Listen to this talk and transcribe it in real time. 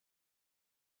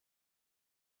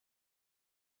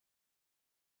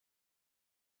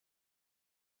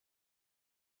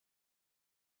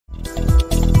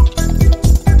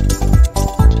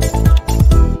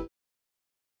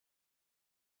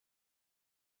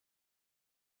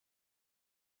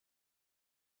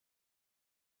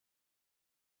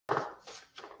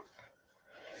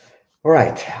All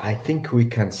right, I think we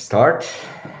can start.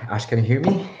 Ash, can you hear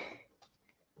me?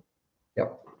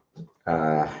 Yep.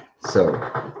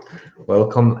 So,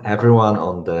 welcome everyone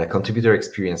on the Contributor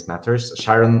Experience Matters.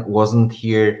 Sharon wasn't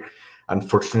here,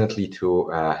 unfortunately,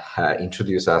 to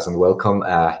introduce us and welcome.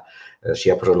 She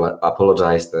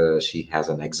apologized. She has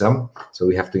an exam, so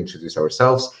we have to introduce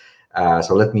ourselves.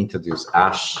 So let me introduce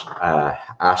Ash.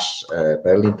 Ash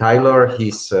Berlin Tyler.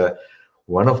 He's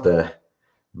one of the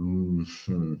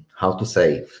how to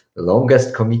say,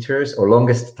 longest committers or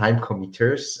longest time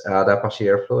committers at Apache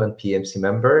Airflow and PMC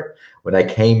member. When I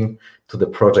came to the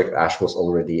project, Ash was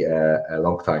already a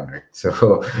long timer,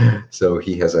 so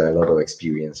he has a lot of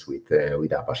experience with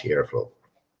Apache Airflow.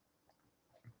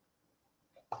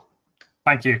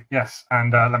 Thank you. Yes,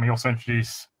 and let me also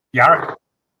introduce Jarek.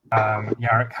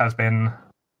 Jarek has been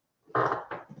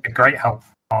a great help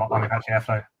on the Apache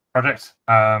Airflow project,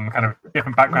 kind of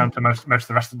different background to most of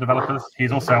the rest of the developers.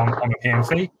 He's also on the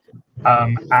PMC,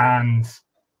 and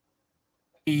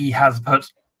he has put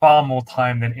far more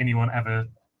time than anyone ever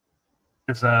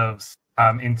deserves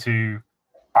into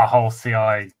our whole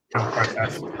CI build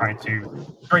process, trying to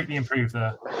greatly improve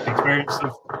the experience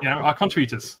of our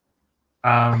contributors.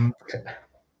 So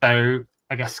I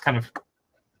guess kind of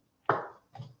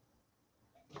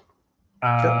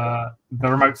the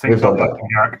remote things on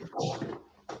Jarek.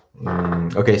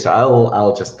 Okay, so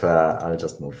I'll just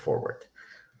move forward.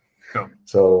 Cool.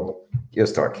 So you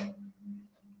start.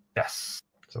 Yes.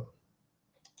 So.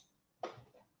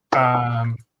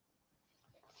 I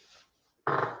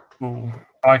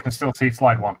can still see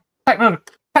slide 1.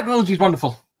 Technology is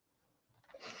wonderful.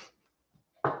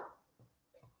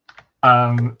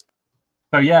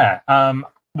 So yeah,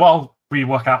 while we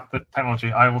work out the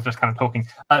technology, I will just kind of talking.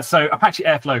 So Apache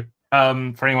Airflow,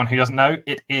 for anyone who doesn't know,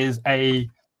 it is a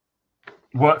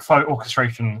workflow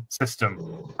orchestration system.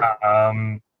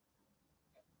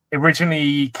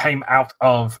 Originally came out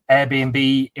of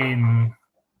Airbnb in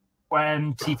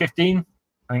 2015.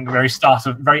 I think very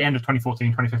end of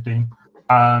 2014, 2015.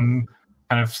 Kind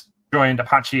of joined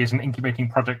Apache as an incubating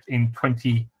project in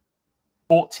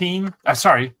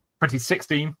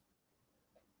 2016.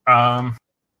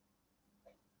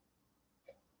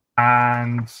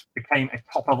 And became a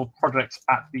top-level project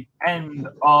at the end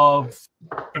of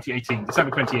 2018,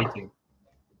 December 2018.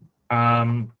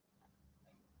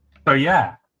 So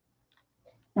yeah,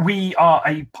 we are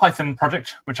a Python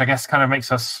project, which I guess kind of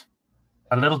makes us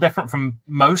a little different from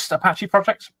most Apache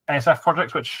projects, ASF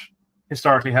projects, which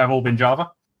historically have all been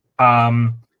Java.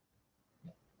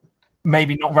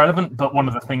 Maybe not relevant, but one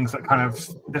of the things that kind of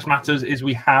this matters is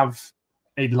we have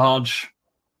a large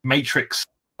matrix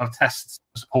of tests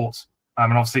to support.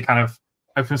 And obviously kind of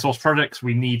open source projects,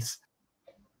 we need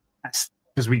tests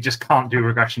because we just can't do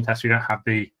regression tests. We don't have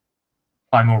the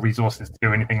time or resources to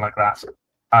do anything like that.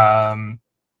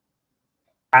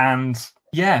 And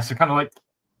yeah, so kind of like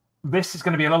this is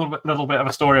going to be a little bit of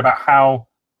a story about how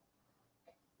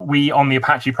we on the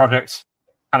Apache project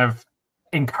kind of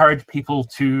encourage people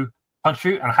to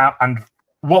contribute and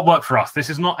what worked for us. This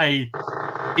is not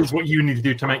is what you need to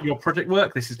do to make your project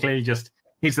work. This is clearly just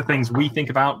here's the things we think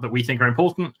about that we think are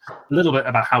important, a little bit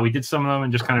about how we did some of them,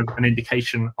 and just kind of an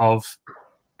indication of,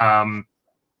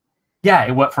 yeah,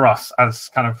 it worked for us as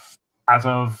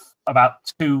of about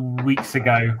 2 weeks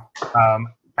ago.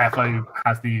 Airflow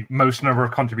has the most number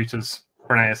of contributors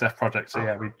for an ASF project. So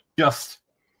yeah, we just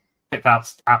hit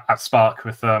that at Spark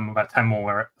with about 10 more.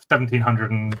 We're at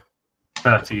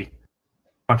 1,730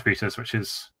 contributors, which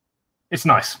is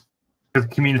nice. Because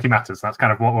community matters. That's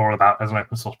kind of what we're all about as an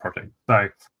open source project. So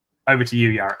over to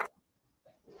you, Jarek.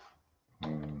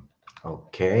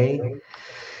 Okay.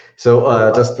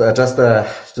 So just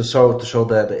to show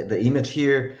the image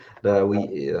here,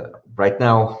 right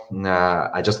now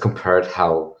I just compared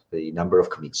how the number of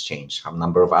commits change, how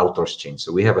number of authors change.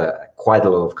 So we have quite a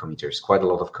lot of committers, quite a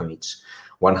lot of commits,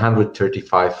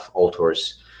 135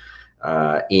 authors.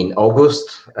 In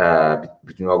August,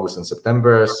 between August and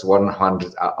September,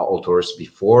 100 authors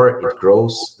before. It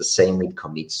grows, the same with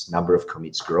commits, number of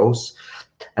commits grows,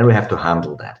 and we have to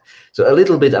handle that. So a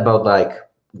little bit about like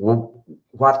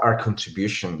what are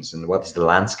contributions and what is the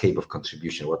landscape of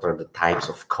contribution, what are the types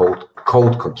of code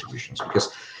contributions, because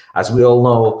as we all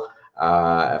know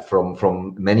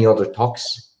from many other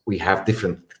talks, we have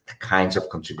different kinds of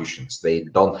contributions. They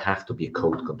don't have to be a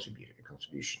code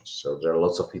contributions. So there are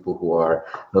lots of people who are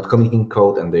not committing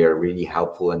code and they are really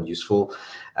helpful and useful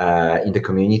in the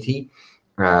community,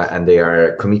 and they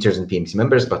are committers and PMC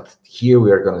members. But here we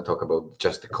are going to talk about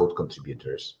just the code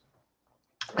contributors.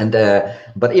 And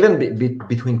but even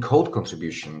between code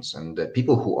contributions and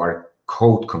people who are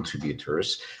code contributors,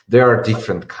 there are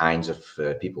different kinds of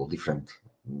people, different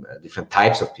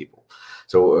types of people.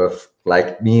 So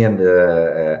like me and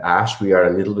Ash, we are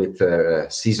a little bit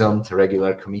seasoned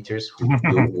regular committers who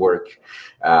do work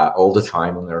all the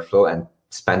time on Airflow and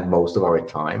spend most of our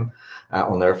time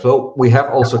on Airflow. We have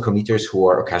also committers who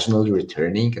are occasionally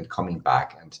returning and coming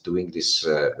back and doing this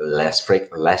less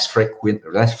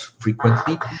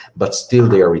frequently, but still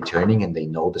they are returning and they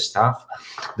know the stuff.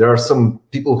 There are some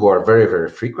people who are very, very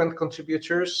frequent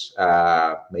contributors,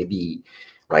 maybe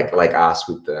like us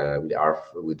with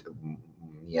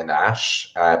me and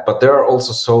Ash, but there are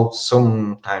also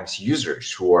sometimes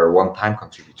users who are one-time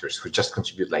contributors who just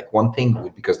contribute like one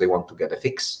thing because they want to get a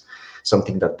fix,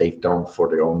 something that they've done for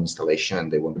their own installation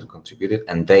and they want to contribute it,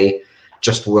 and they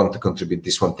just want to contribute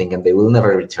this one thing and they will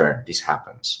never return. This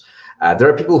happens. There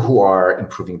are people who are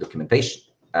improving documentation.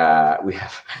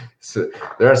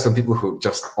 There are some people who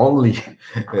just only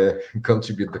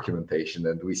contribute documentation,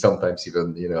 and we sometimes even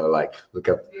like look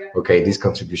at, okay, this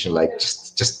contribution like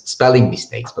just spelling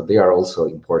mistakes, but they are also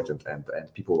important, and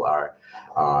people are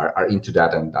into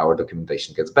that, and our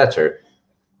documentation gets better.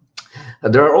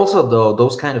 There are also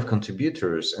those kind of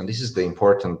contributors, and this is the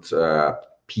important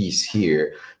piece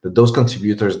here, that those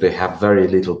contributors, they have very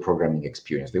little programming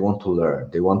experience. They want to learn.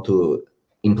 They want to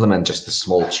implement just a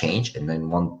small change, and then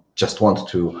just wants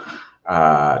to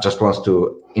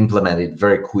implement it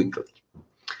very quickly.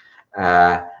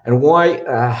 And why?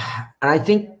 And I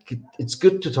think it's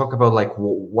good to talk about like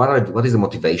what is the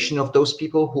motivation of those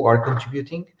people who are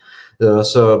contributing.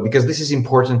 So because this is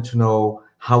important to know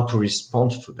how to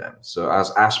respond to them. So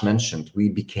as Ash mentioned, we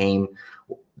became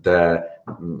the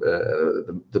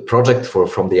project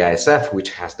from the ISF,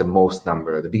 which has the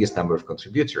biggest number of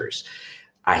contributors.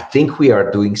 I think we are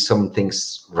doing some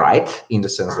things right in the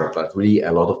sense that really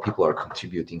a lot of people are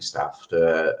contributing stuff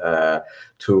to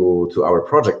our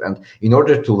project. And in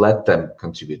order to let them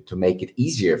contribute, to make it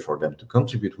easier for them to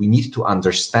contribute, we need to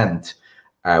understand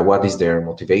what is their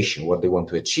motivation, what they want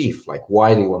to achieve, like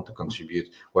why they want to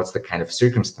contribute, what's the kind of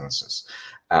circumstances,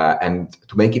 and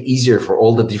to make it easier for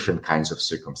all the different kinds of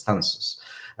circumstances.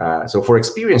 So for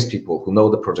experienced people who know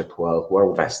the project well, who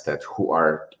are vested, who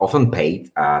are often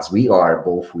paid, as we are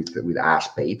both with Ash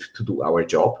paid to do our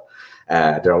job,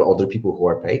 there are other people who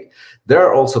are paid. There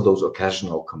are also those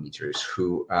occasional committers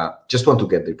who just want to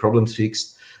get their problems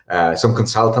fixed. Some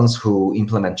consultants who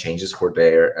implement changes for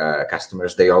their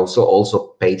customers, they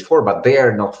also paid for, but they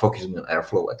are not focusing on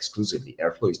Airflow exclusively.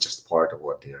 Airflow is just part of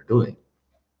what they are doing.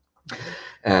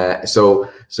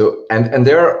 And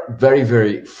there are very,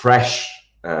 very fresh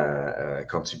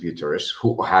contributors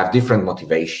who have different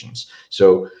motivations.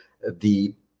 So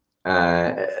they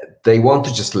want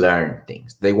to just learn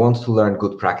things. They want to learn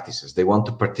good practices. They want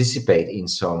to participate in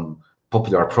some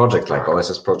popular project like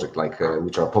OSS project,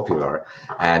 which are popular,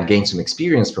 and gain some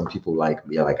experience from people like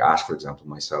Ash, for example,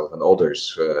 myself, and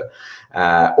others.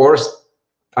 Or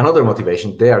another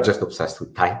motivation, they are just obsessed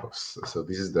with typos. So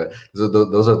this is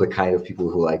those are the kind of people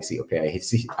who like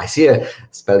I see a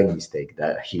spelling mistake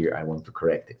that here I want to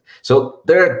correct it. So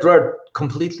there are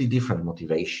completely different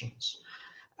motivations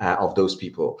of those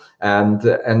people, and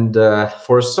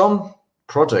for some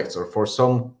projects or for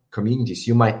some communities,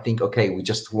 you might think, okay, we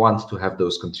just want to have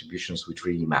those contributions which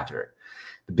really matter,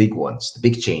 the big ones, the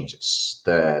big changes,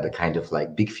 the kind of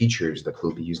like big features that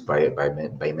will be used by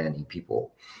many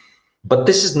people. But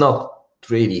this is not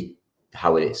really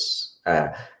how it is.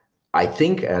 I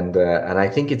think, and I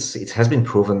think it has been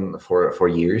proven for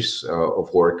years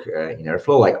of work in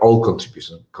Airflow. Like all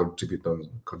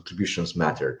contributions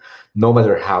matter, no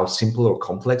matter how simple or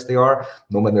complex they are,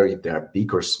 no matter if they are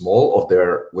big or small,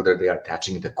 whether they are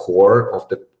touching the core of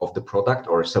the product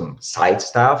or some side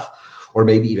stuff, or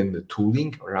maybe even the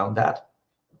tooling around that.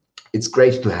 It's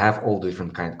great to have all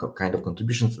different kind of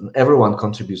contributions, and everyone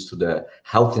contributes to the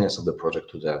healthiness of the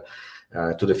project, to the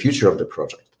future of the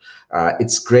project.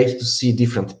 It's great to see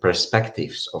different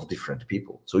perspectives of different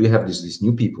people. So you have these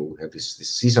new people, we have these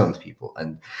seasoned people,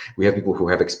 and we have people who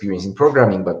have experience in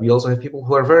programming, but we also have people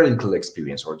who are very little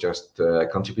experience or just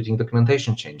contributing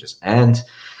documentation changes, and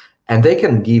they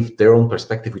can give their own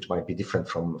perspective, which might be different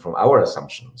from our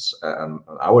assumptions,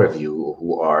 our view,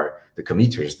 who are the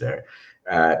committers there.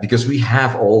 Because we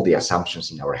have all the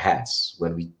assumptions in our heads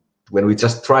when we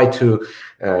just try to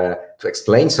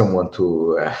explain someone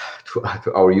to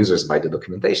our users by the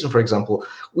documentation, for example,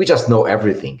 we just know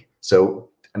everything. So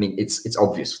I mean, it's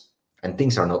obvious, and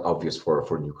things are not obvious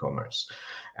for newcomers.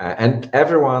 And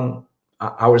everyone,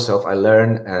 ourselves, I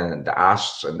learn, and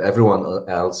Ash and everyone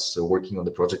else working on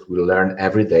the project will learn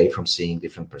every day from seeing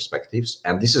different perspectives.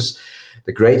 And this is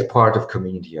the great part of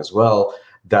community as well,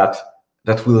 that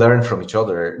that we learn from each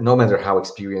other, no matter how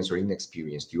experienced or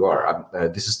inexperienced you are.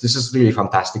 This is really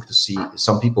fantastic to see.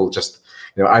 Some people just,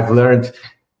 I've learned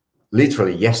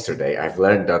literally yesterday. I've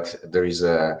learned that there is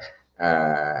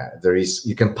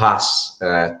you can pass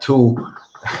two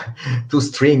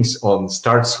strings on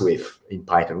starts with in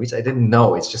Python, which I didn't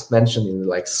know. It's just mentioned in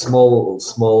like small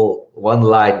one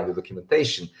line in the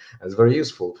documentation. It's very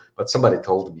useful, but somebody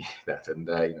told me that, and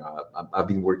I've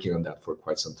been working on that for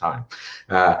quite some time.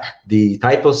 The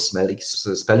typos,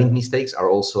 spelling mistakes are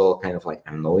also kind of like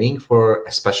annoying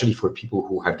especially for people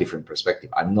who have different perspective.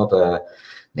 I'm not a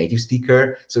native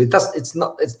speaker, so it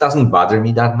doesn't bother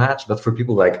me that much, but for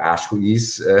people like Ash, who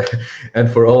is,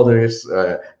 and for others,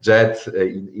 Jet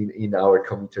in our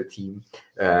committer team,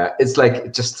 it's like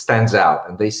it just stands out,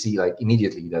 and they see like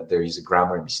immediately that there is a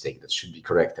grammar mistake that should be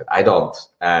corrected. I don't,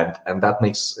 and that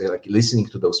makes like listening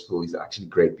to those people is actually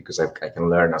great, because I can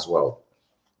learn as well.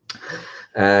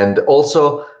 And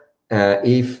also,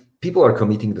 if people are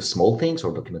committing the small things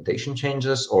or documentation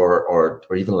changes or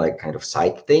even like kind of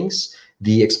side things,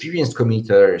 the experienced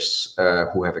committers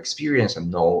who have experience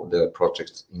and know the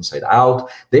project inside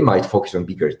out, they might focus on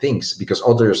bigger things, because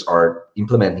others are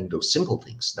implementing those simple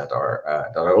things that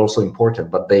are also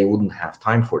important, but they wouldn't have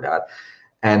time for that.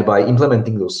 And by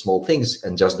implementing those small things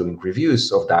and just doing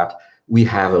reviews of that, we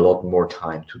have a lot more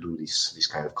time to do this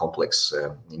kind of complex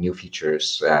new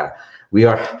features. We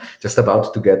are just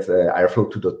about to get Airflow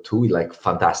 2.2, like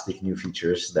fantastic new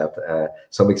features that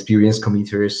some experienced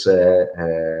committers,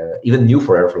 even new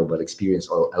for Airflow, but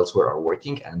experienced elsewhere, are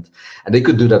working. And they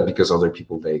could do that because other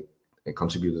people, they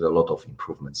contributed a lot of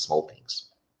improvements, small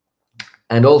things.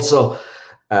 And also,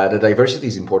 the diversity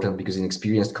is important, because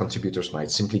inexperienced contributors might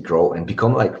simply grow and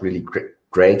become like really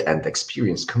great and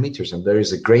experienced committers. And there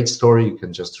is a great story, you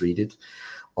can just read it,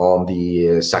 on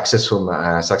the success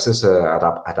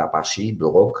at Apache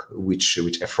blog, which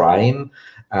Ephraim,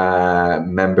 PMC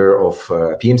member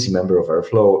of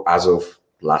Airflow as of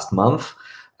last month,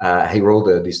 he wrote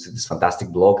this fantastic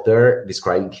blog there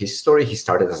describing his story. He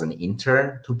started as an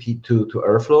intern to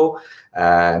Airflow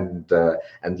and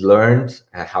learned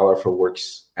how Airflow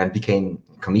works, and became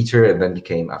committer, and then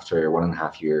became, after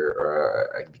 1.5 years,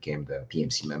 became the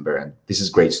PMC member. And this is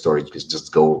a great story.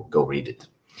 Just go read it.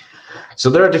 So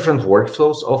there are different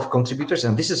workflows of contributors,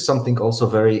 and this is something also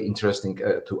very interesting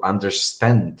to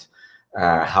understand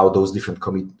how those different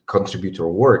contributor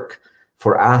work,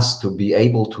 for us to be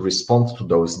able to respond to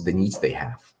the needs they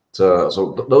have.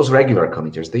 So those regular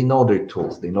committers, they know their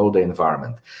tools, they know the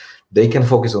environment, they can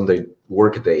focus on their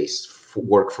work days,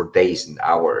 work for days and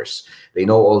hours. They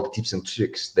know all the tips and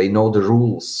tricks. They know the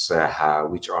rules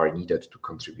which are needed to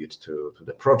contribute to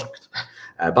the project.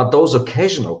 But those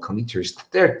occasional committers,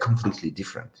 they're completely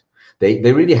different.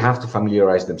 They really have to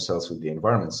familiarize themselves with the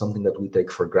environment, something that we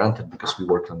take for granted because we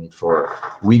work on it for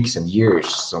weeks and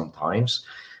years sometimes.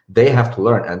 They have to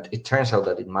learn, and it turns out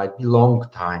that it might be a long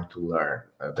time to learn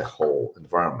the whole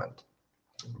environment.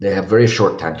 They have very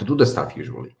short time to do the stuff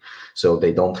usually, so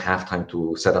they don't have time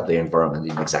to set up the environment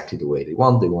in exactly the way they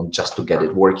want. They want just to get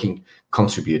it working,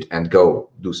 contribute, and go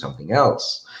do something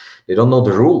else. They don't know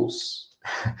the rules,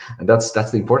 and that's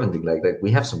the important thing. Like that,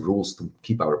 we have some rules to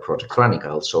keep our project running.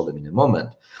 I'll show them in a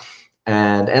moment.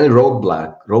 And any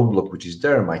roadblock which is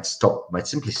there might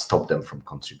simply stop them from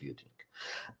contributing.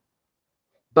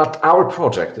 But our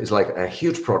project is like a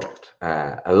huge project,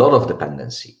 a lot of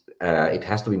dependency. It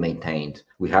has to be maintained.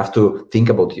 We have to think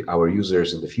about our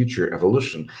users in the future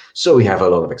evolution. So we have a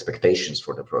lot of expectations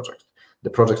for the project.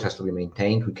 The project has to be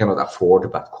maintained. We cannot afford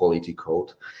bad quality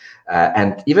code.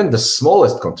 And even the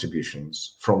smallest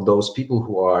contributions from those people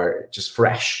who are just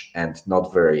fresh and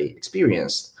not very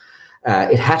experienced,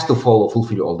 it has to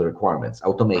fulfill all the requirements,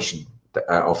 automation,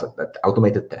 of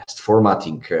automated test,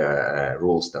 formatting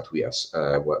rules that we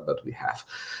have,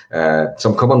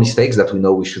 some common mistakes that we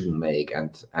know we shouldn't make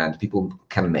and people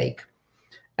can make,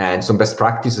 and some best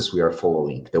practices we are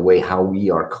following, the way how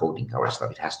we are coding our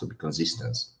stuff. It has to be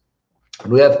consistent.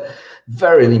 And we have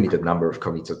very limited number of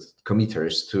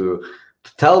committers to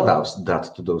tell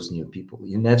that to those new people.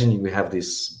 Imagine we have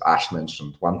this, Ash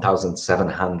mentioned,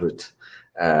 1,700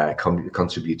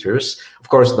 contributors. Of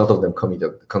course, not of them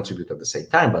contribute at the same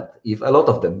time, but if a lot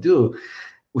of them do,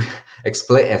 we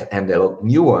explain, and a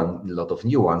lot of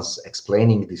new ones,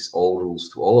 explaining all rules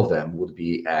to all of them would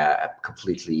be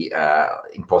completely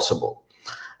impossible.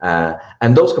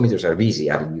 And those committers are busy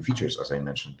adding new features, as I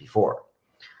mentioned before.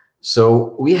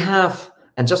 So we have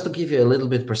And just to give you a little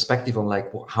bit perspective on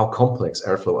like how complex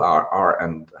Airflow are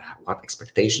and what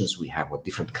expectations we have, what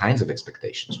different kinds of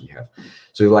expectations we have.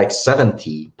 So like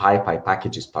 70 PyPy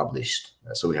packages published.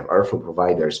 So we have Airflow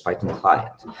providers, Python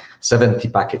client, 70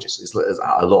 packages is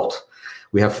a lot.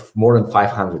 We have more than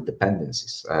 500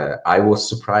 dependencies. I was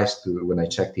surprised when I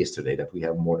checked yesterday that we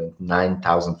have more than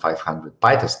 9,500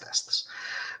 PyTest tests.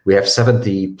 We have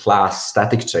 70 plus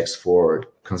static checks for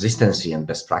consistency and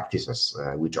best practices,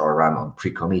 which are run on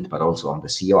pre-commit, but also on the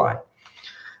CI.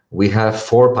 We have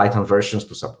 4 Python versions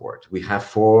to support. We have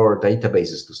 4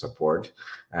 databases to support,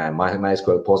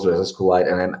 MySQL, Postgres, SQLite,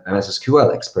 and MS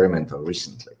SQL experimental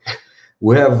recently.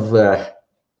 We have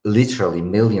literally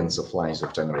millions of lines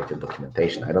of generated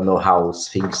documentation. I don't know how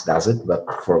Sphinx does it, but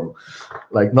from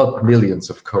like not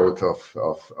millions of code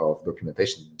of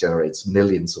documentation, it generates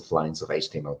millions of lines of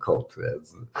HTML code.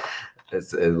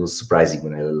 It was surprising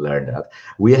when I learned that.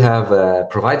 We have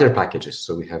provider packages,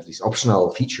 so we have these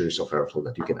optional features of Airflow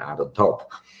that you can add on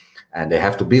top, and they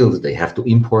have to build, they have to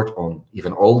import on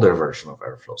even older version of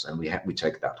Airflows, and we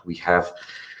check that. We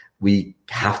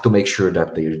have to make sure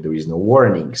that there is no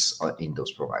warnings in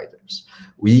those providers.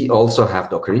 We also have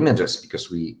Docker images because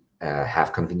we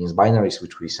have convenience binaries,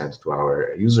 which we send to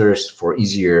our users for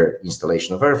easier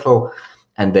installation of Airflow.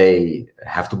 And they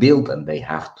have to build and they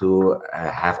have to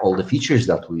have all the features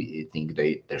that we think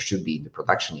there should be in the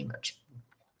production image.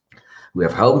 We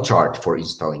have Helm chart for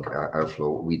installing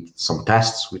Airflow with some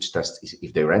tests, which test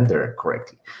if they render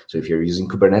correctly. So if you're using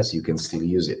Kubernetes, you can still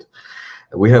use it.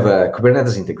 We have a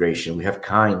Kubernetes integration. We have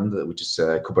Kind, which is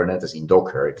Kubernetes in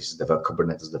Docker. This is the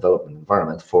Kubernetes development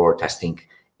environment for testing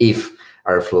if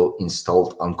Airflow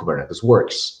installed on Kubernetes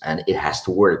works. And it has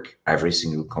to work. Every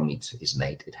single commit is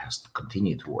made. It has to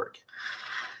continue to work.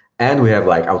 And we have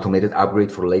like automated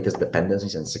upgrade for latest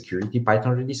dependencies and security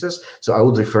Python releases. So I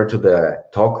would refer to the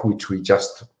talk which we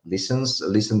just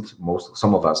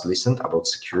some of us listened about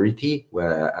security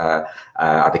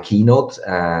at the keynote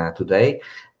today.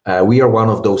 We are one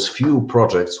of those few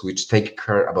projects which take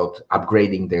care about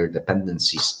upgrading their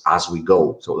dependencies as we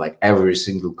go. So like every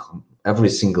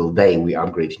single day we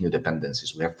upgrade new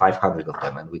dependencies. We have 500 of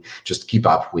them, and we just keep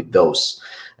up with those,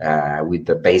 with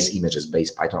the base images,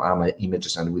 base Python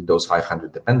images, and with those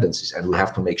 500 dependencies. And we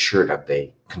have to make sure that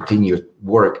they continue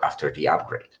work after the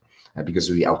upgrade, because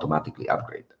we automatically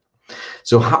upgrade them.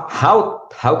 So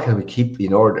how can we keep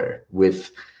in order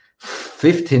with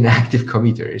 15 active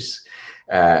committers?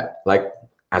 Like,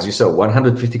 as you saw,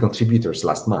 150 contributors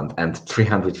last month and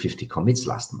 350 commits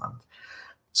last month.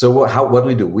 So what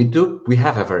we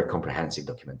have a very comprehensive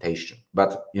documentation,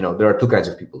 but there are 2 kinds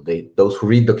of people: those who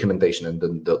read documentation and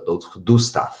then those who do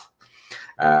stuff.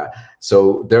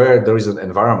 So there is an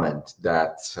environment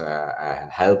that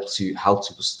helps you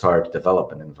to start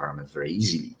develop an environment very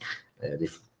easily.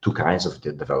 2 kinds of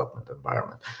the development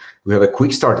environment. We have a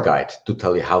quick start guide to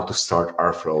tell you how to start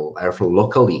Airflow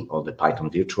locally on the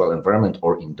Python virtual environment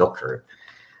or in Docker.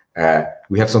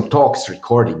 We have some talks,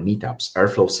 recording, meetups,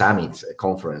 Airflow Summit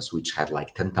conference, which had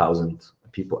like 10,000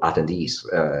 people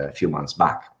attendees a few months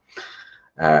back.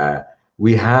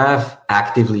 We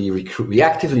actively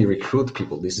recruit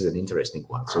people. This is an interesting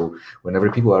one. So whenever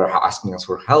people are asking us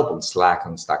for help on Slack,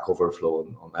 on Stack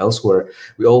Overflow, on elsewhere,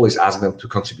 we always ask them to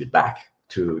contribute back,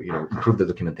 to improve the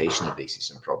documentation if they see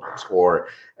some problems, or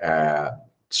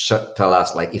tell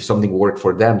us like if something worked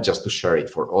for them, just to share it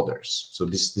for others. So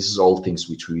this is all things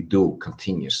which we do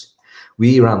continuously.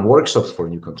 We run workshops for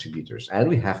new contributors, and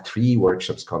we have 3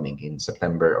 workshops coming in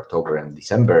September, October, and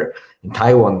December in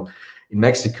Taiwan, in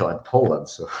Mexico, and Poland,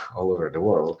 so all over the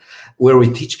world, where we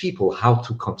teach people how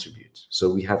to contribute. So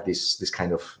we have this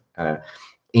kind of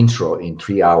intro in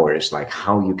 3 hours, like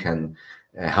how you can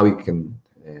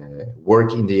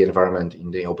work in the environment,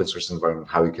 in the open source environment,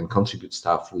 how you can contribute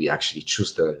stuff. We actually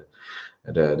choose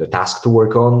the task to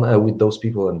work on with those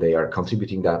people, and they are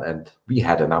contributing that. And we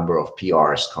had a number of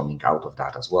PRs coming out of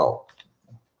that as well.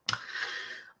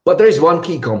 But there is one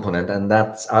key component, and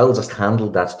I'll just handle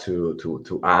that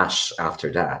to Ash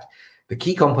after that. The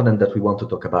key component that we want to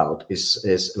talk about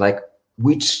is like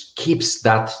which keeps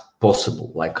that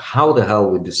possible. Like how the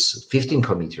hell with this 15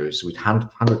 committers, with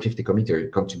 150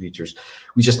 contributors,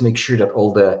 we just make sure that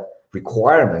all the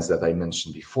requirements that I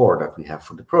mentioned before that we have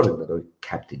for the project that are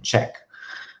kept in check,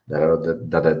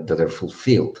 that are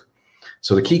fulfilled.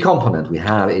 So the key component we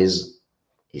have is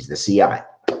the CI.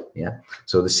 Yeah.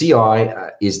 So the CI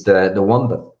is the one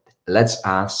that lets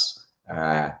us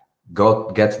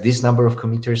get this number of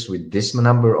committers with this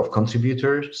number of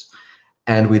contributors,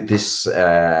 and with this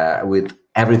with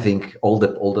everything, all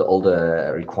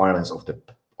the requirements of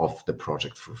the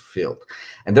project fulfilled.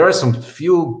 And there are some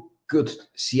few good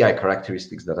CI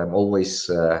characteristics that I'm always,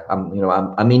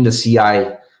 I'm in the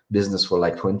CI business for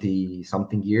like 20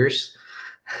 something years.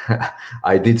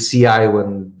 I did CI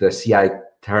when the CI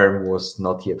term was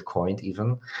not yet coined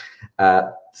even.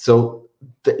 So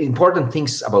the important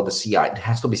things about the CI, it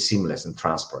has to be seamless and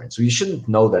transparent. So you shouldn't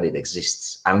know that it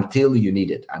exists until you need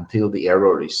it, until the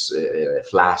error is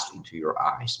flashed into your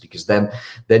eyes, because then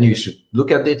you should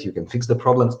look at it, you can fix the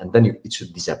problems, and then it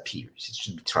should disappear. It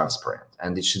should be transparent,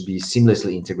 and it should be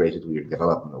seamlessly integrated with your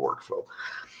development workflow.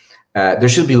 There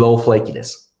should be low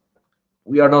flakiness.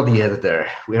 We are not yet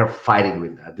there. We are fighting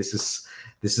with that. This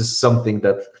is something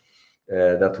that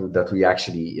we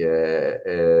actually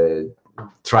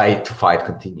try to fight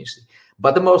continuously.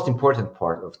 But the most important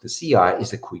part of the CI is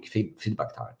the quick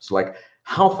feedback time. So like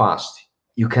how fast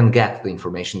you can get the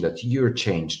information that your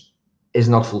change is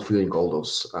not fulfilling all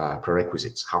those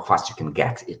prerequisites, how fast you can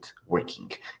get it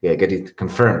working, get it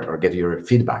confirmed, or get your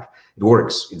feedback. It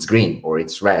works, it's green or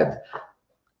it's red.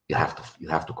 You have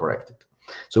to correct it.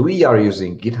 So we are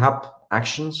using GitHub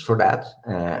Actions for that,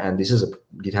 and this is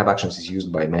GitHub Actions is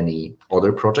used by many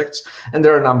other projects, and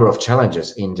there are a number of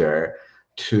challenges in there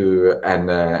too,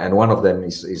 and one of them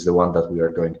is the one that we are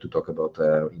going to talk about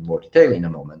in more detail in a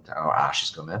moment. Our Ash is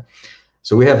gonna.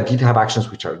 So we have GitHub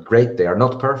Actions, which are great. They are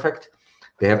not perfect.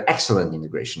 They have excellent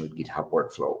integration with GitHub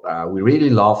workflow. We really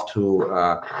love to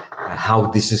how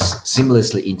this is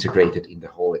seamlessly integrated in the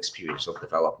whole experience of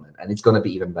development, and it's going to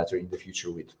be even better in the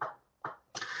future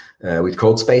with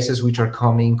code spaces which are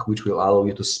coming, which will allow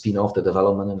you to spin off the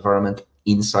development environment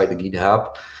inside the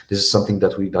GitHub. This is something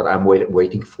that I'm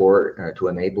waiting for to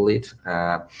enable it,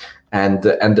 and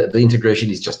the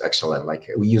integration is just excellent. Like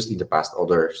we used in the past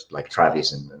others like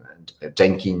Travis and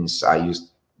Jenkins. I used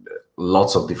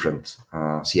lots of different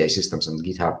CI systems, and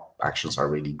GitHub Actions are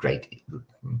really great,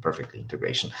 perfect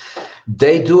integration.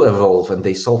 They do evolve and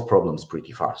they solve problems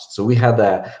pretty fast. So we had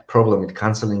a problem with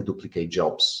canceling duplicate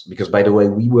jobs, because by the way,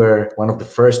 we were one of the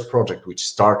first projects which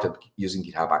started using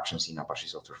GitHub Actions in Apache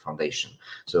Software Foundation.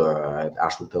 So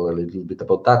Ash will tell a little bit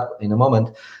about that in a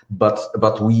moment,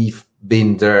 but we've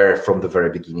been there from the very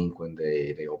beginning when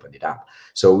they opened it up.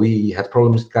 So we had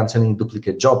problems with canceling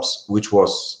duplicate jobs, which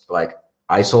was like,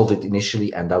 I solved it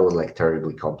initially, and that was like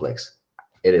terribly complex.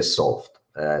 It is solved.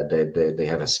 They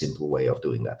have a simple way of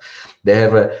doing that. They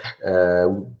have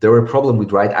there were a problem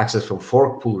with write access from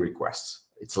fork pull requests.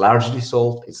 It's largely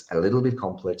solved. It's a little bit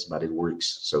complex, but it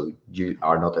works. So you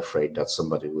are not afraid that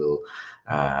somebody will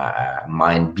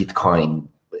mine Bitcoin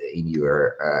in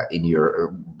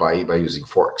your by using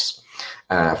forks,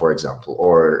 for example,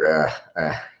 or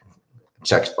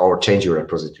check or change your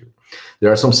repository.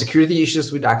 There are some security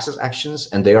issues with access actions,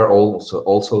 and they are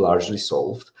also largely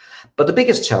solved. But the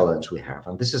biggest challenge we have,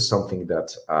 and this is something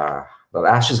that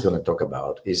Ash is going to talk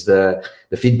about, is the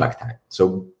feedback time.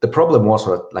 So the problem was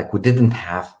like we didn't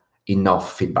have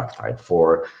enough feedback time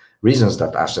for reasons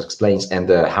that Ash explains, and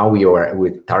how we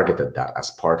targeted that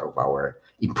as part of our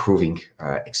improving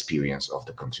experience of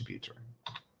the contributor.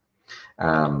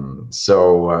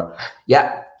 So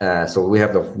we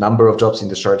have the number of jobs in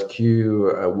the shard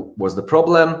queue was the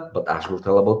problem, but Ash will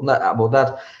tell about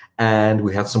that. And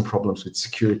we had some problems with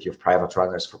security of private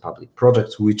runners for public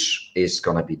projects, which is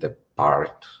going to be the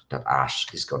part that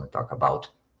Ash is going to talk about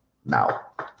now.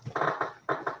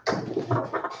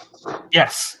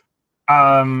 Yes.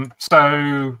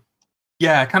 So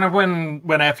yeah, kind of when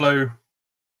Airflow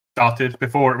started,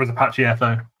 before it was Apache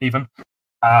Airflow even,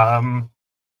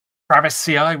 Travis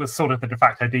CI was sort of the de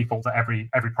facto default that every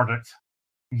project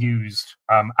used.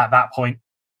 At that point,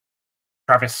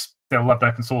 Travis still loved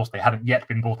open source. They hadn't yet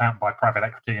been bought out by private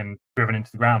equity and driven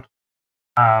into the ground.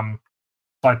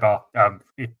 Sidebar,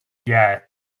 if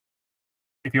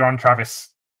you're on Travis,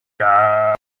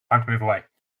 time to move away.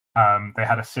 They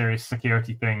had a serious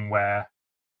security thing where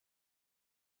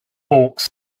forks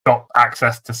got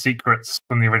access to secrets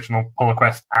from the original pull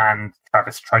request, and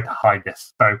Travis tried to hide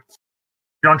this. So if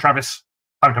you're on Travis,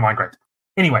 time to migrate.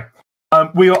 Anyway,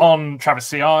 we were on Travis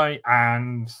CI,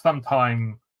 and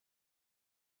sometime,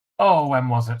 when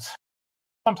was it?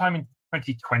 Sometime in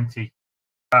 2020,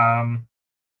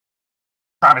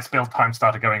 Travis build time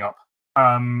started going up.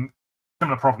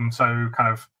 Similar problem. So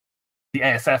kind of the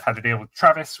ASF had to deal with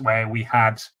Travis, where we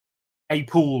had a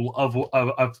pool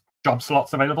of job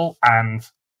slots available, and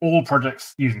all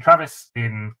projects using Travis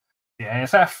in the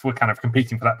ASF were kind of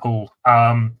competing for that pool.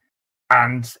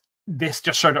 And this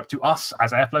just showed up to us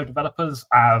as Airflow developers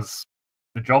as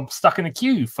the job stuck in a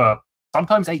queue for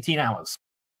sometimes 18 hours,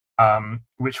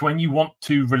 which when you want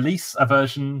to release a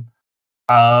version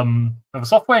of a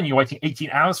software and you're waiting 18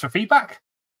 hours for feedback,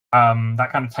 that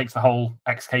kind of takes the whole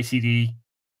XKCD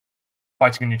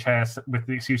biting on your chair with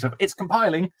the excuse of it's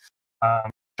compiling.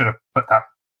 Should have put that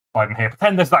slide in here.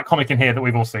 Pretend there's that comic in here that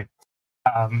we've all seen.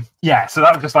 Yeah, so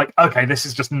that was just like, okay, this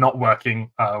is just not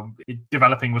working.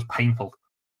 Developing was painful.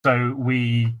 So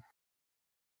we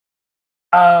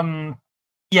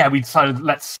decided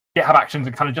let's GitHub Actions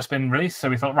had kind of just been released. So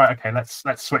we thought, right, okay, let's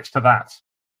switch to that.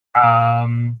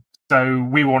 So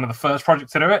we were one of the first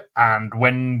projects to do it. And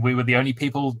when we were the only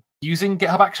people using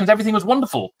GitHub Actions, everything was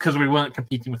wonderful because we weren't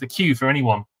competing with the queue for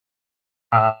anyone.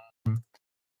 But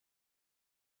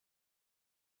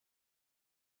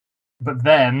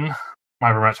then, my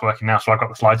remote's working now, so I've got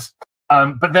the slides.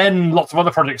 But then lots of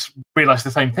other projects realized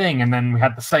the same thing, and then we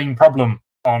had the same problem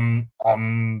on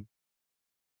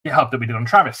GitHub that we did on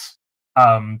Travis.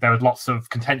 There was lots of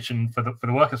contention for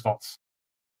the worker slots.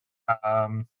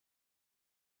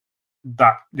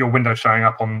 That your window's showing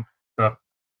up on the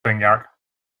thing, Jarek.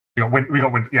 We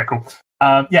got window. Yeah, cool.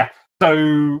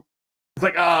 So it's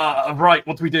like, right,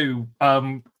 what do we do?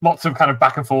 Lots of kind of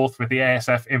back and forth with the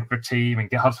ASF infra team and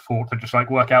GitHub support to just like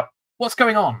work out what's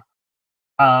going on.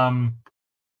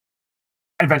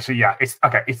 Eventually, yeah, it's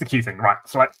the queue thing, right?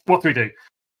 So like, what do we do?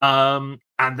 And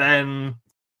then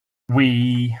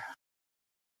we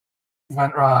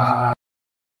went,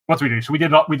 what do we do? So we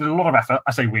did a lot of effort.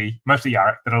 I say we, mostly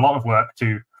Jarek, did a lot of work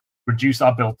to reduce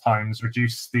our build times,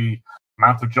 reduce the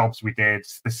amount of jobs we did,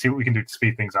 to see what we can do to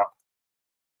speed things up.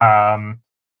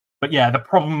 But yeah, the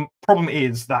problem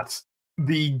is that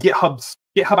the GitHub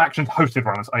Actions hosted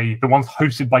runners, i.e. the ones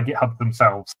hosted by GitHub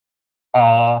themselves,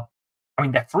 they're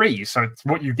free. So it's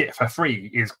what you get for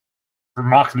free is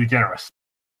remarkably generous.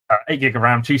 8 gig of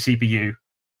RAM, 2 CPU.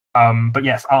 But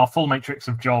yes, our full matrix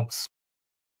of jobs,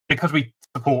 because we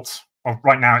support,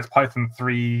 right now it's Python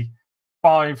 3.6,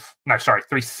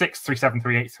 3.7, 3.8,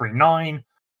 3.9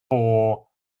 for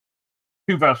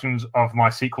 2 versions of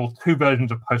MySQL, 2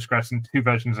 versions of Postgres, and 2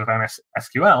 versions of MS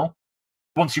SQL.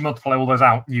 Once you multiply all those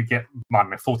out, you get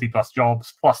 40 plus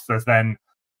jobs. Plus, there's then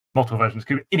multiple versions.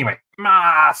 Anyway,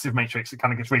 massive matrix. It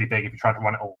kind of gets really big if you try to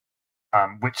run it all,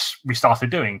 which we started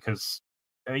doing because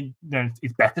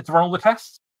it's better to run all the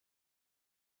tests.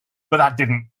 But that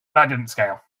didn't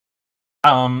scale.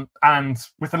 And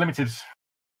with a limited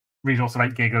resource of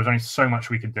 8 gig, there was only so much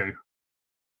we could do.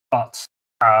 But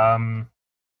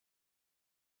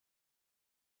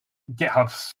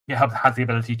GitHub has the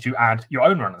ability to add your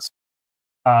own runners.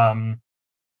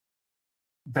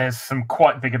 There's some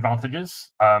quite big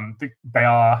advantages.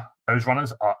 Those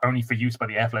runners are only for use by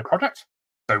the Airflow project,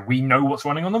 so we know what's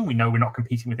running on them. We know we're not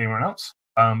competing with anyone else.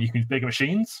 You can use bigger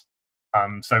machines.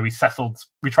 So we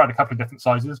tried a couple of different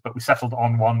sizes, but we settled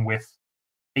on one with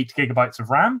 8 gigabytes of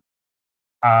RAM.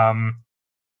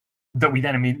 That we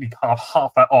then immediately carve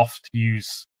half that off to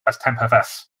use as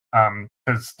tempfs.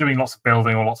 Because doing lots of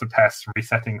building or lots of tests,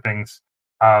 resetting things,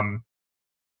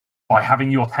 by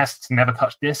having your tests never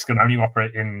touch disk and only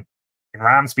operate in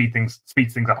RAM, speeds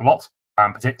things up a lot,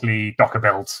 particularly Docker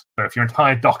builds. So if your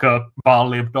entire Docker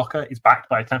varlib Docker is backed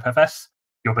by tempfs,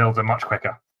 your builds are much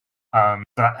quicker. So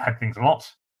that had things a lot.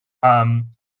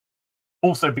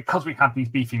 Also, because we had these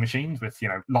beefy machines with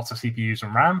lots of CPUs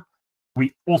and RAM,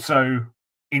 we also,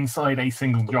 inside a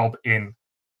single job in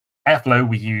Airflow,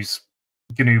 we use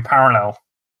GNU Parallel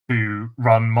to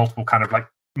run multiple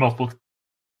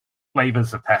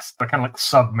flavors of tests. They're kind of like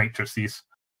sub matrices.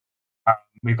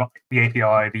 We've got the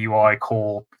API, the UI,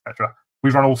 core, etc.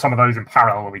 We run some of those in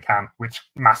parallel when we can, which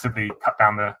massively cut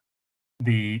down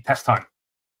the test time.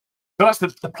 So that's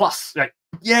the plus. Like,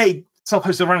 yay,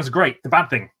 self-hosted runners are great. The bad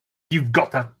thing, you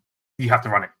have to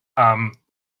run it.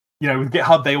 With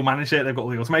GitHub, they all manage it. They've got all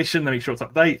the automation. They make sure it's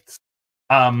updates.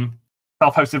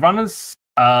 Self-hosted runners,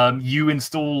 you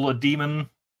install a daemon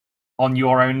on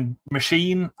your own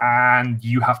machine, and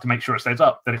you have to make sure it stays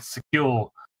up, that it's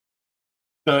secure,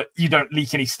 that you don't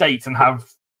leak any state and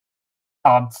have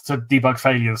hard to debug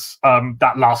failures.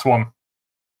 That last one,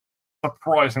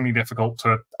 surprisingly difficult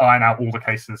to iron out all the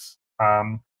cases.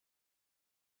 So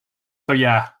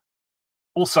yeah.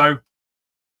 Also,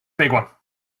 big one,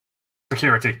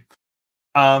 security.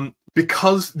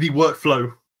 Because the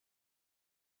workflow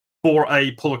for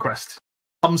a pull request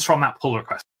comes from that pull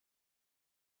request,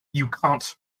 you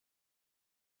can't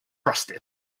trust it.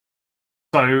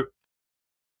 So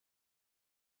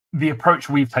the approach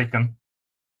we've taken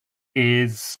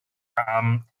is,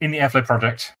 in the Airflow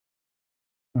project,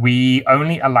 we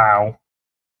only allow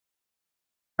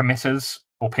committers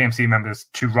or PMC members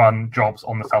to run jobs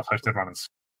on the self-hosted runners.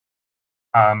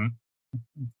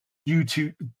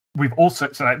 We've also,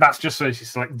 so that's just so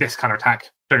it's like this kind of attack,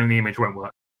 showing the image won't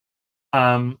work.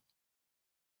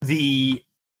 The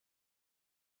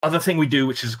other thing we do,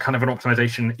 which is kind of an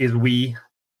optimization, is we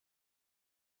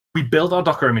build our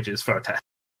Docker images for a test.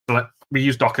 So we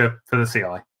use Docker for the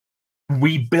CI.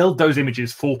 We build those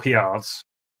images for PRs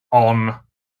on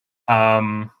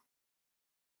our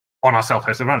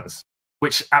self-hosted runners,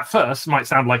 which at first might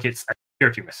sound like it's a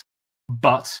security risk,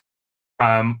 but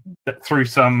through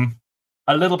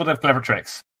a little bit of clever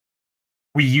tricks,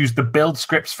 we use the build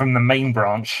scripts from the main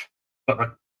branch, but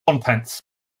the contents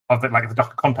of the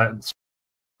Docker contents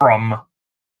from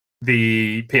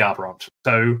the PR branch.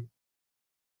 So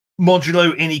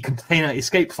modulo any container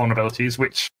escape vulnerabilities,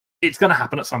 which it's going to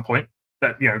happen at some point.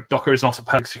 That Docker is not a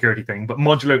perfect security thing, but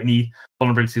modulo any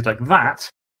vulnerabilities like that,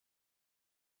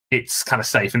 it's kind of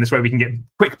safe. And this way we can get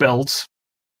quick builds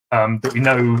that we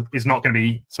know is not going to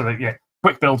be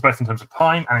quick builds both in terms of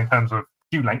time and in terms of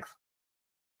queue length.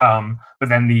 But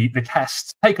then the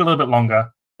tests take a little bit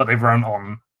longer, but they run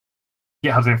on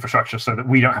GitHub's infrastructure so that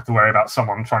we don't have to worry about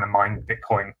someone trying to mine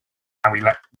Bitcoin, and we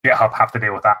let GitHub have to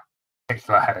deal with that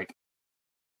particular headache.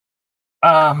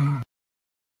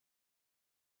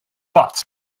 But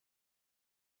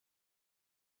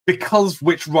because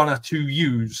which runner to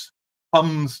use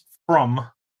comes from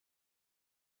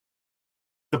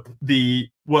the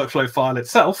workflow file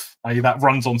itself, i.e. that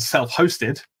runs on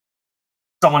self-hosted,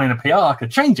 someone in a PR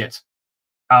could change it.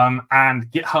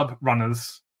 And GitHub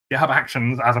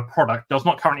Actions as a product does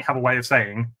not currently have a way of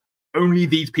saying only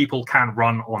these people can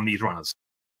run on these runners.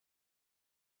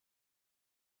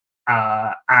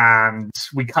 And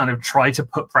we kind of try to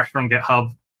put pressure on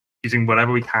GitHub using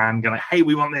whatever we can, going like, hey,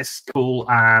 we want this, cool.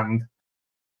 And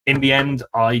in the end,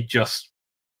 I just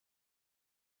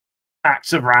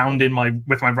hacked around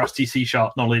with my Rusty C#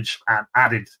 knowledge and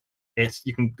added it.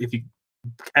 You can, if you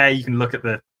care, you can look at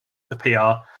the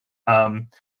PR.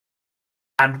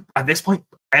 And at this point,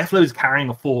 Airflow is carrying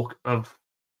a fork of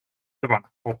the runner.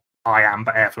 Or I am,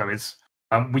 but Airflow is.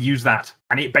 We use that,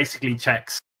 and it basically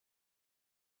checks.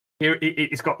 Here,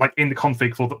 it's got in the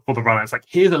config for the runner. It's like,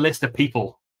 here's a list of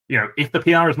people. If the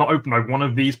PR is not opened by one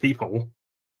of these people,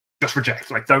 just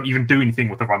reject. Don't even do anything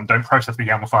with the run. Don't process the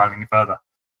YAML file any further.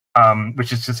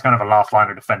 Which is just kind of a last line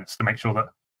of defense to make sure that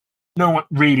no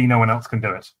one else can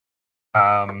do it.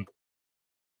 GitHub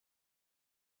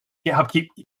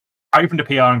I opened a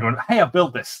PR and going, hey, I've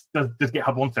built this. Does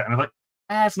GitHub want it? And I was like,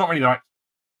 it's not really the right.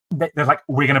 They're like,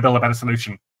 we're going to build a better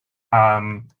solution.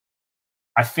 I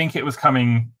think it was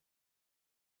coming.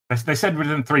 They said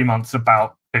within 3 months,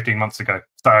 about 15 months ago.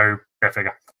 So go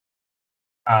figure.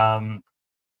 So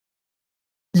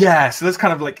there's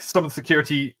kind of some of the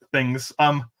security things.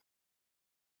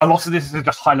 A lot of this is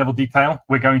just high-level detail.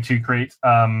 We're going to create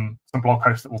some blog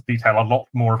posts that will detail a lot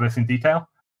more of this in detail.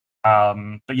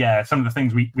 But yeah, some of the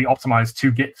things we optimize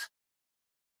to get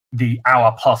the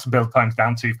hour-plus build times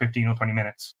down to 15 or 20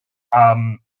 minutes.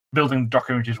 Building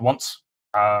Docker images once,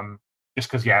 just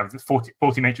because, with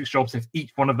 40 matrix jobs, if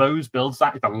each one of those builds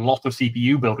that, it's a lot of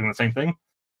CPU building the same thing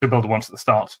to build it once at the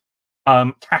start.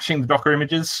 Caching the Docker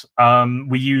images,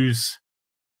 we use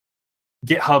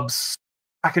GitHub's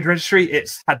package registry.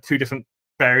 It's had 2 different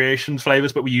variations,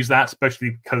 flavors, but we use that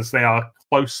mostly because they are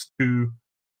close to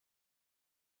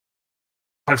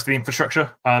the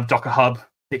infrastructure. Docker Hub,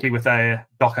 particularly with a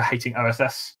Docker hating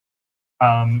OSS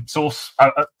source,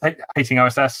 hating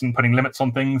OSS and putting limits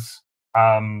on things.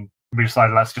 We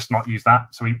decided let's just not use that.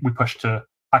 So we pushed to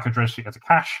package registry as a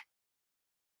cache.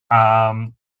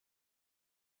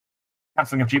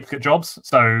 Cancelling of duplicate jobs.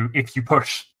 So if you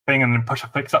push thing and then push a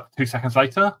fix up 2 seconds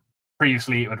later,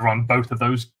 previously it would run both of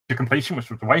those to completion, which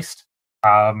was a waste.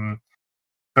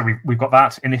 So we've got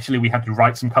that. Initially, we had to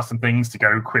write some custom things to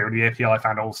go query the API,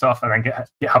 find all the stuff, and then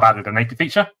GitHub added a native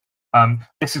feature.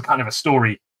 This is kind of a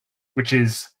story, which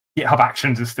is GitHub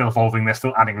Actions is still evolving. They're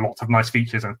still adding lots of nice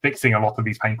features and fixing a lot of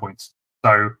these pain points.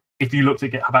 So if you looked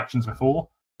at GitHub Actions before,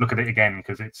 look at it again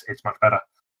because it's much better.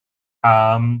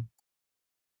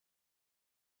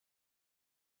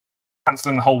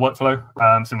 Canceling the whole workflow,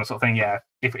 similar sort of thing. Yeah,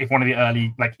 if one of the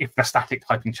early, if the static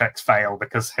typing checks fail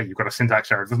because, hey, you've got a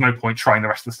syntax error, there's no point trying the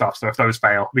rest of the stuff. So if those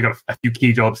fail, we've got a few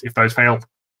key jobs. If those fail,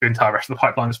 the entire rest of the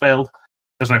pipeline has failed.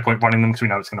 There's no point running them because we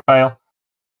know it's going to fail.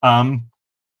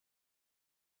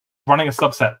 Running a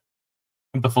subset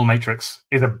of the full matrix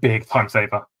is a big time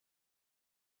saver.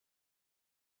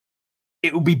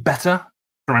 It would be better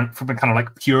from a kind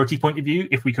of purity point of view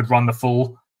if we could run the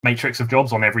full matrix of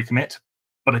jobs on every commit,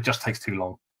 but it just takes too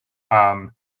long.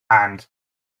 And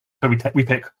so we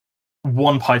pick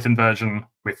one Python version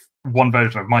with one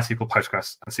version of MySQL,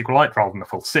 Postgres, and SQLite rather than the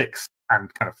full 6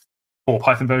 and kind of 4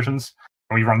 Python versions.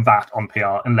 And we run that on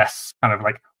PR unless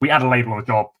we add a label on the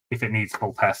job if it needs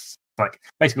full tests, Like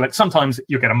basically, like sometimes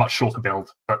you'll get a much shorter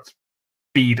build, but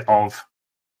speed of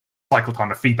cycle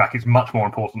time of feedback is much more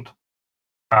important.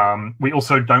 We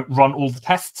also don't run all the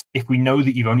tests. If we know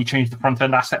that you've only changed the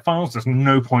front-end asset files, there's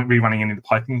no point rerunning any of the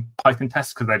Python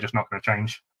tests because they're just not going to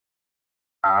change.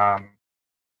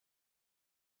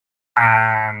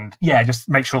 And yeah, just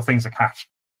make sure things are cached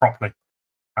properly.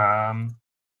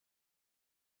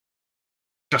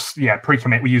 Just yeah,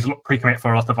 pre-commit. We use pre-commit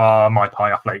for a lot of our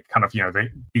MyPy update, kind of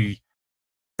the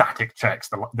static checks,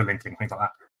 the linting, things like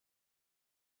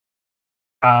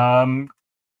that.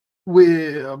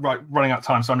 We're running out of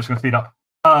time, so I'm just going to speed up.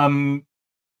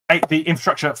 The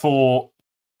infrastructure for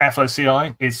Airflow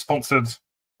CI was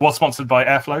sponsored by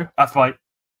Airflow.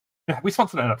 We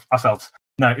sponsored it ourselves.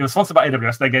 No, it was sponsored by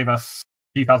AWS. They gave us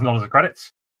a few $1,000s of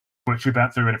credits, which we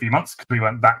burnt through in a few months because we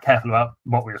weren't that careful about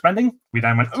what we were spending. We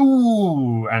then went,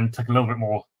 ooh, and took a little bit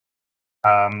more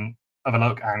of a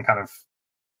look and kind of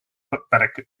put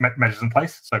better measures in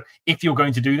place. So if you're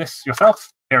going to do this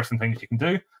yourself, here are some things you can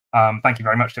do. Thank you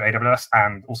very much to AWS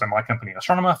and also my company,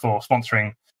 Astronomer, for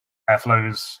sponsoring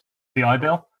Airflow's CI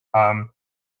bill.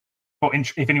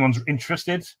 If anyone's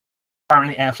interested,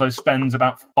 apparently Airflow spends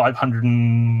about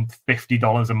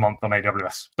 $550 a month on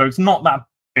AWS. So it's not that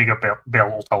big a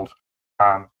bill all told.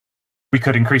 We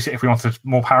could increase it if we wanted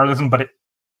more parallelism, but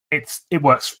it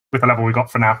works with the level we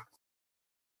got for now.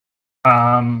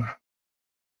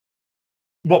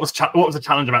 What was the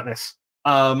challenge about this?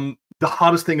 The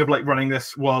hardest thing of running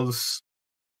this was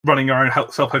running our own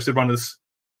self-hosted runners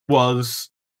was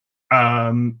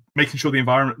making sure the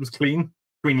environment was clean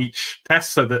between each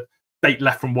test, so that data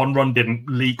left from one run didn't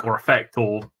leak or affect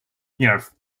or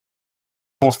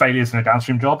cause failures in a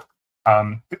downstream job.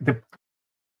 The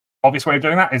obvious way of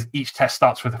doing that is each test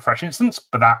starts with a fresh instance,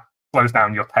 but that slows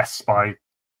down your tests by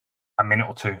a minute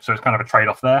or two. So it's kind of a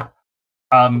trade-off there.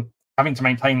 Having to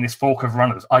maintain this fork of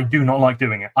runners, I do not like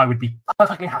doing it. I would be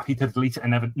perfectly happy to delete it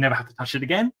and never have to touch it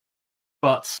again.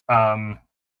 But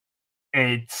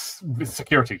it's with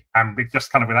security, and it's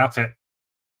just kind of without it,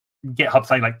 GitHub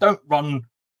say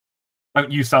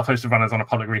don't use self-hosted runners on a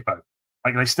public repo.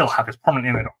 They still have this prominently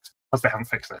in their docs because they haven't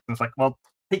fixed it. And it's like, well,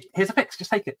 here's a fix,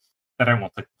 just take it. They don't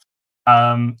want to.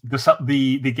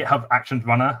 The GitHub Actions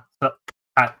runner that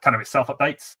kind of itself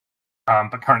updates,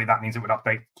 but currently that means it would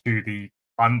update to the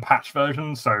unpatched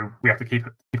version, so we have to keep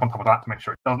on top of that to make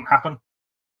sure it doesn't happen.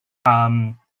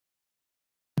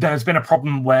 There's been a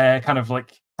problem where kind of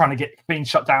trying to get clean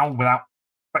shut down without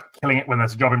killing it when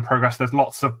there's a job in progress. There's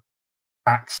lots of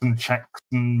hacks and checks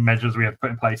and measures we have to put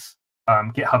in place.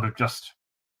 GitHub have just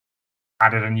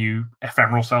added a new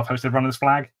ephemeral self-hosted runners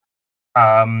flag,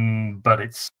 but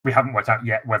we haven't worked out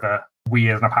yet whether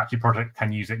we as an Apache project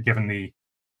can use it given the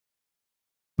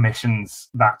missions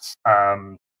that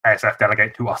ASF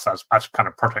delegate to us as kind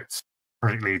of project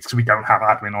leads, because we don't have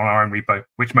admin on our own repo,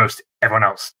 which everyone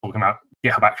else talking about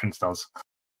GitHub Actions does.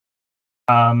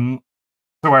 So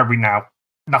where are we now?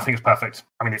 Nothing is perfect.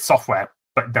 I mean, it's software,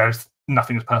 but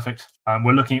nothing is perfect.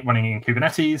 We're looking at running it in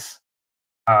Kubernetes.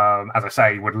 As I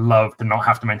say, would love to not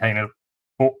have to maintain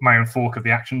my own fork of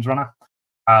the Actions runner.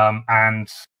 And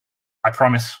I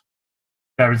promise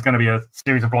there is going to be a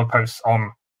series of blog posts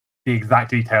on the exact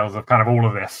details of kind of all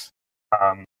of this.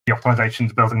 The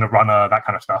optimizations, building the runner, that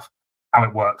kind of stuff, how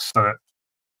it works, so that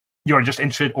you're just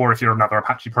interested, or if you're another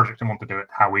Apache project and want to do it,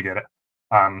 how we did it.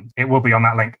 It will be on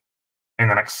that link in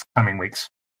the next coming weeks.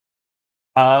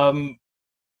 I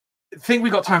think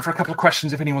we've got time for a couple of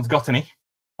questions if anyone's got any.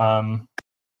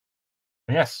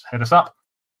 Yes, hit us up.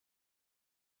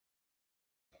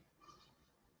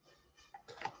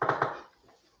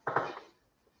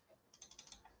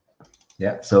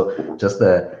 Yeah, so just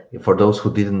for those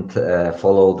who didn't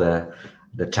follow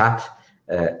the chat,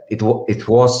 it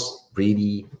was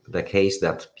really the case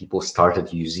that people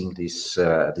started using these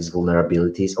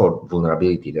vulnerabilities,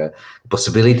 the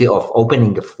possibility of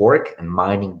opening a fork and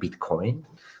mining Bitcoin.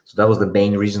 So that was the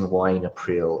main reason why in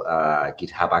April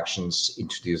GitHub Actions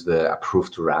introduced the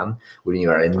approve to run. When you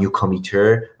are a new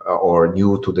committer or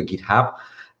new to the GitHub,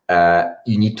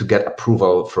 you need to get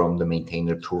approval from the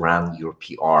maintainer to run your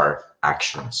PR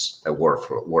actions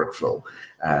workflow.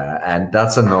 And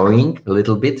that's annoying a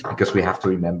little bit because we have to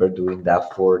remember doing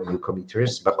that for new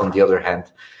committers. But on the other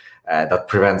hand, that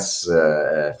prevents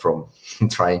from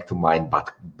trying to mine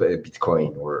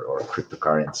Bitcoin or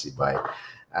cryptocurrency by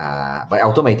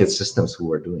automated systems who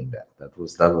were doing that. That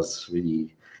was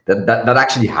really that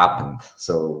actually happened.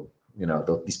 So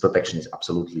this protection is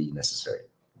absolutely necessary.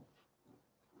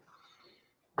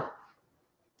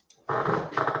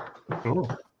 Cool.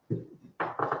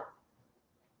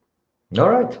 All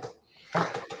right.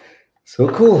 So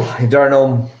cool. If there are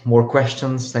no more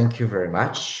questions, thank you very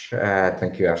much.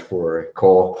 Thank you, Ash, for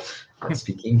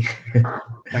speaking. Thank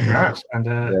you very much.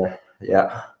 And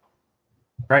yeah.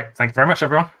 Great. Thank you very much,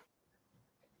 everyone.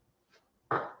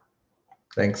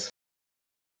 Thanks.